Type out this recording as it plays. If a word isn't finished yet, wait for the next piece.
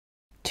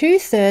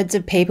2/3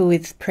 of people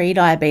with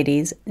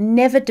prediabetes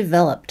never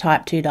develop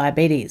type 2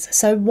 diabetes,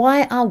 so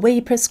why are we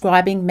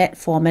prescribing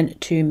metformin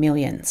to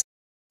millions?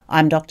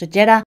 I'm Dr.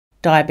 Jedha,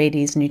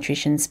 diabetes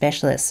nutrition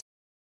specialist.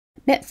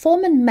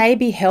 Metformin may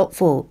be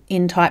helpful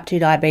in type 2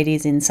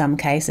 diabetes in some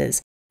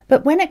cases,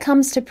 but when it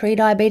comes to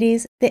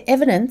prediabetes, the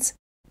evidence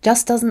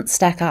just doesn't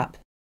stack up.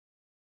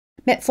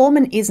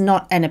 Metformin is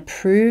not an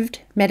approved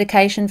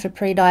medication for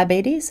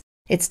prediabetes.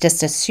 It's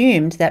just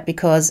assumed that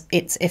because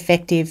it's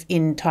effective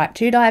in type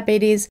 2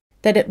 diabetes,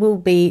 that it will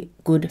be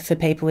good for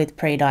people with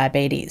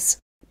prediabetes.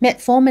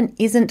 Metformin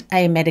isn't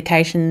a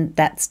medication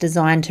that's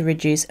designed to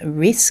reduce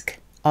risk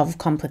of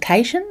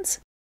complications.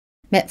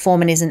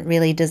 Metformin isn't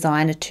really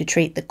designed to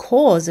treat the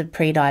cause of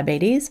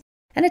prediabetes,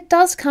 and it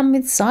does come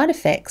with side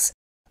effects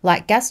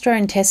like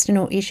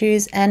gastrointestinal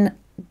issues and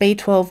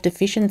B12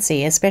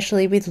 deficiency,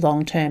 especially with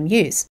long-term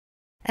use.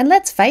 And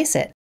let's face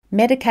it,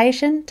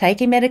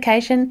 taking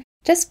medication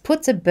just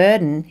puts a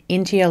burden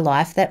into your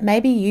life that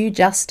maybe you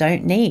just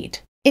don't need.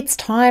 It's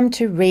time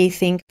to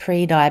rethink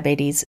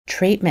prediabetes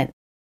treatment.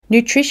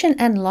 Nutrition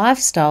and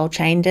lifestyle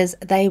changes,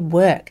 they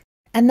work,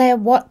 and they are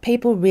what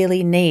people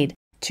really need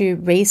to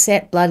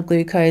reset blood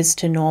glucose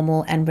to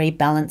normal and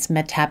rebalance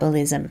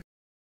metabolism.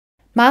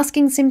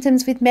 Masking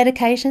symptoms with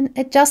medication,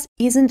 it just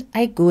isn't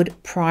a good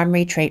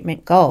primary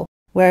treatment goal,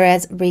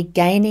 whereas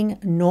regaining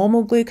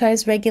normal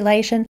glucose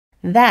regulation,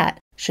 that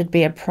should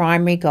be a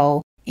primary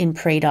goal in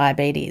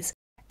prediabetes.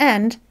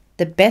 And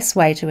the best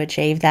way to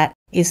achieve that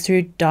is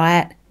through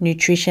diet,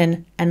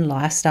 nutrition, and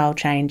lifestyle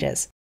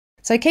changes.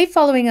 So keep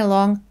following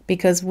along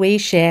because we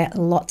share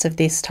lots of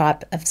this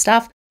type of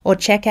stuff, or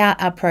check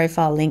out our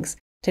profile links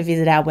to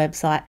visit our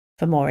website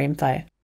for more info.